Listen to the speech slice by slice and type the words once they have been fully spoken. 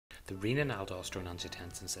The renin aldosterone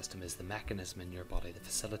angiotensin system is the mechanism in your body that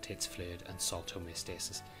facilitates fluid and salt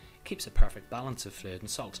homeostasis. It keeps a perfect balance of fluid and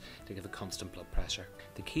salt to give a constant blood pressure.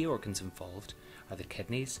 The key organs involved are the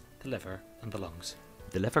kidneys, the liver and the lungs.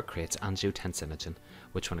 The liver creates angiotensinogen,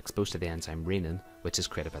 which when exposed to the enzyme renin, which is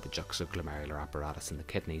created by the juxtaglomerular apparatus in the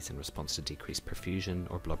kidneys in response to decreased perfusion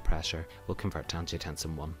or blood pressure, will convert to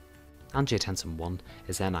angiotensin 1. Angiotensin 1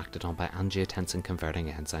 is then acted on by angiotensin converting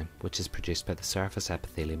enzyme, which is produced by the surface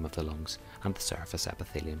epithelium of the lungs and the surface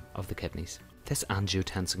epithelium of the kidneys. This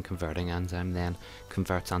angiotensin converting enzyme then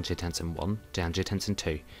converts angiotensin 1 to angiotensin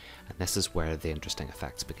 2, and this is where the interesting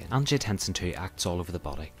effects begin. Angiotensin 2 acts all over the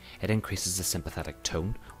body. It increases the sympathetic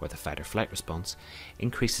tone, or the fight or flight response,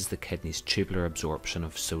 increases the kidney's tubular absorption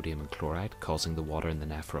of sodium and chloride, causing the water in the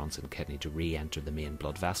nephrons in the kidney to re-enter the main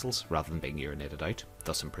blood vessels rather than being urinated out,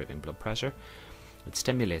 thus improving blood pressure. It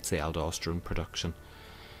stimulates the aldosterone production,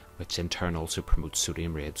 which in turn also promotes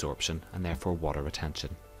sodium reabsorption and therefore water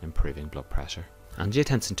retention, improving blood pressure.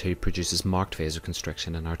 Angiotensin 2 produces marked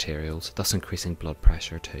vasoconstriction in arterioles, thus increasing blood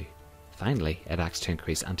pressure too. Finally, it acts to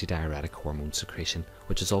increase antidiuretic hormone secretion,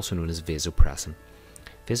 which is also known as vasopressin.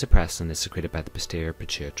 Vasopressin is secreted by the posterior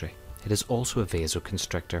pituitary. It is also a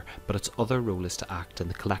vasoconstrictor, but its other role is to act in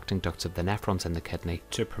the collecting ducts of the nephrons in the kidney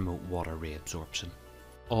to promote water reabsorption.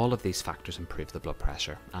 All of these factors improve the blood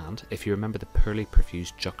pressure, and if you remember the poorly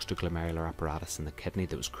perfused juxtaglomerular apparatus in the kidney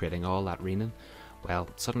that was creating all that renin, well,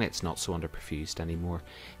 suddenly it's not so underperfused anymore.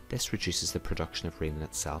 This reduces the production of renin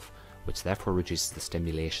itself, which therefore reduces the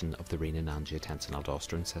stimulation of the renin angiotensin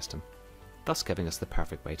aldosterone system, thus giving us the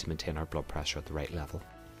perfect way to maintain our blood pressure at the right level.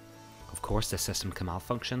 Of course, this system can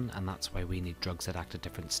malfunction, and that's why we need drugs that act at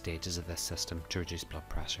different stages of this system to reduce blood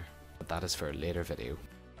pressure. But that is for a later video.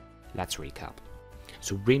 Let's recap.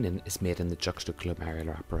 So renin is made in the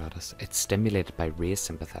juxtaglomerular apparatus. It's stimulated by raised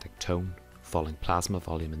sympathetic tone, falling plasma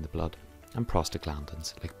volume in the blood, and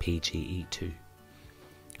prostaglandins like PGE2.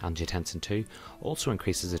 Angiotensin 2 also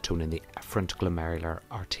increases the tone in the efferent glomerular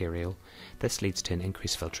arteriole. This leads to an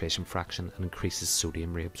increased filtration fraction and increases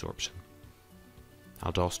sodium reabsorption.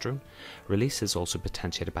 Aldosterone release is also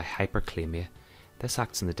potentiated by hyperkalemia. This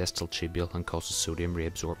acts in the distal tubule and causes sodium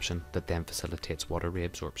reabsorption that then facilitates water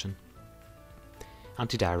reabsorption.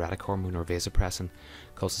 Antidiuretic hormone or vasopressin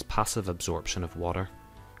causes passive absorption of water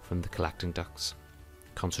from the collecting ducts,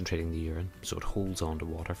 concentrating the urine so it holds on to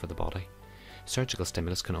water for the body. Surgical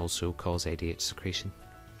stimulus can also cause ADH secretion.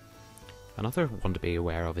 Another one to be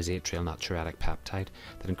aware of is atrial natriuretic peptide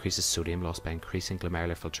that increases sodium loss by increasing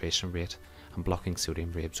glomerular filtration rate and blocking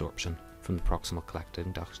sodium reabsorption from the proximal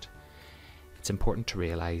collecting duct. It's important to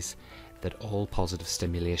realise that all positive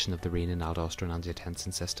stimulation of the renin aldosterone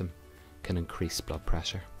angiotensin system can increase blood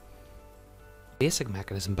pressure. The basic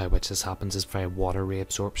mechanism by which this happens is via water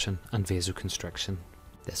reabsorption and vasoconstriction.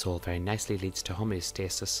 This all very nicely leads to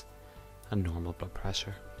homeostasis and normal blood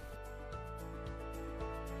pressure.